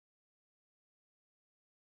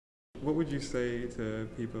What would you say to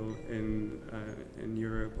people in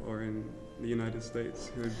Europe or in the United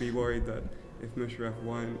States who would be worried that if Musharraf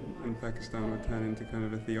won and Pakistan would turn into kind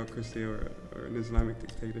of a theocracy or an Islamic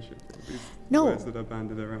dictatorship? These words that are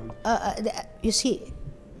bandied around. You see,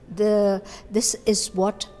 this is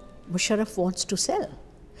what Musharraf wants to sell.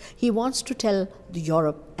 He wants to tell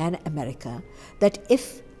Europe and America that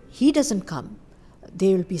if he doesn't come,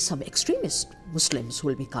 there will be some extremist Muslims who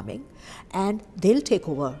will be coming and they'll take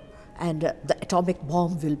over, and the atomic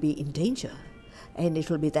bomb will be in danger and it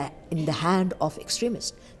will be in the hand of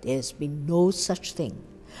extremists. There's been no such thing.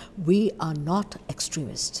 We are not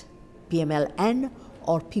extremists. PMLN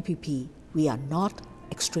or PPP, we are not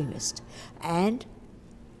extremists. And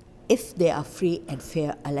if there are free and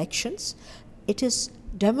fair elections, it is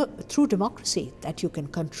through democracy that you can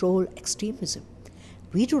control extremism.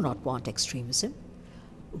 We do not want extremism.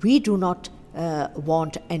 We do not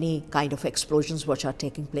want any kind of explosions which are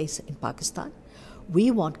taking place in Pakistan.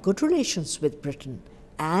 We want good relations with Britain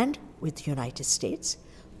and with the United States.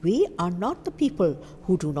 We are not the people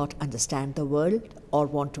who do not understand the world or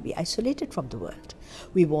want to be isolated from the world.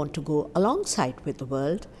 We want to go alongside with the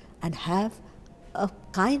world and have a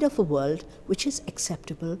kind of a world which is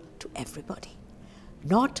acceptable to everybody.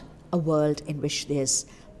 Not a world in which there's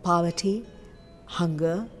poverty,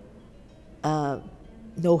 hunger,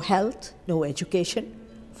 no health, no education.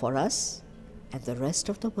 For us and the rest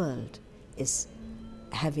of the world is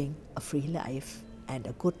having a free life and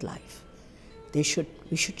a good life. We should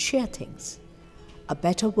share things. A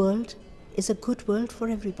better world is a good world for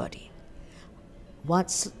everybody.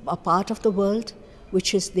 Once a part of the world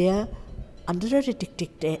which is there under a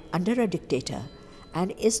dictator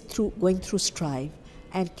and is going through strife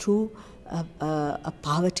and through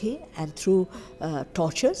poverty and through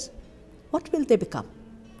tortures, what will they become?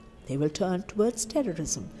 They will turn towards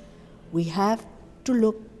terrorism. We have to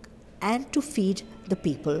look and to feed the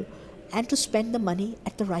people and to spend the money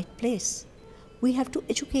at the right place. We have to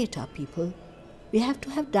educate our people. We have to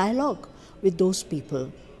have dialogue with those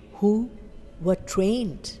people who were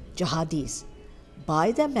trained jihadis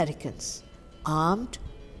by the Americans, armed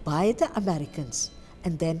by the Americans,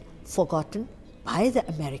 and then forgotten by the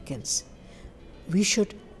Americans. We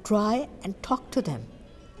should try and talk to them.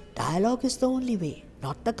 Dialogue is the only way,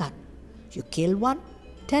 not the gun. You kill one,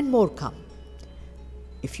 10 more come.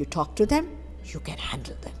 If you talk to them, you can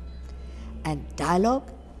handle them. And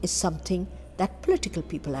dialogue is something that political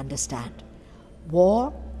people understand.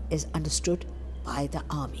 War is understood by the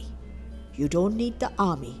army. You don't need the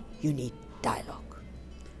army, you need dialogue.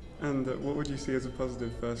 And what would you see as a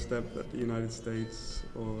positive first step that the United States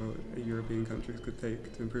or European countries could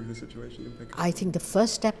take to improve the situation in Pakistan? I think the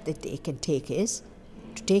first step that they can take is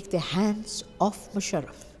to take their hands off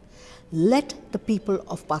Musharraf. Let the people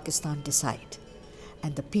of Pakistan decide.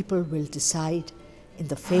 And the people will decide in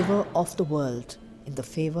the favor of the world, in the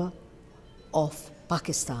favor of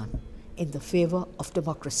Pakistan, in the favor of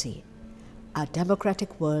democracy. A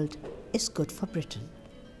democratic world is good for Britain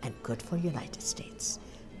and good for United States,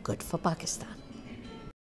 good for Pakistan.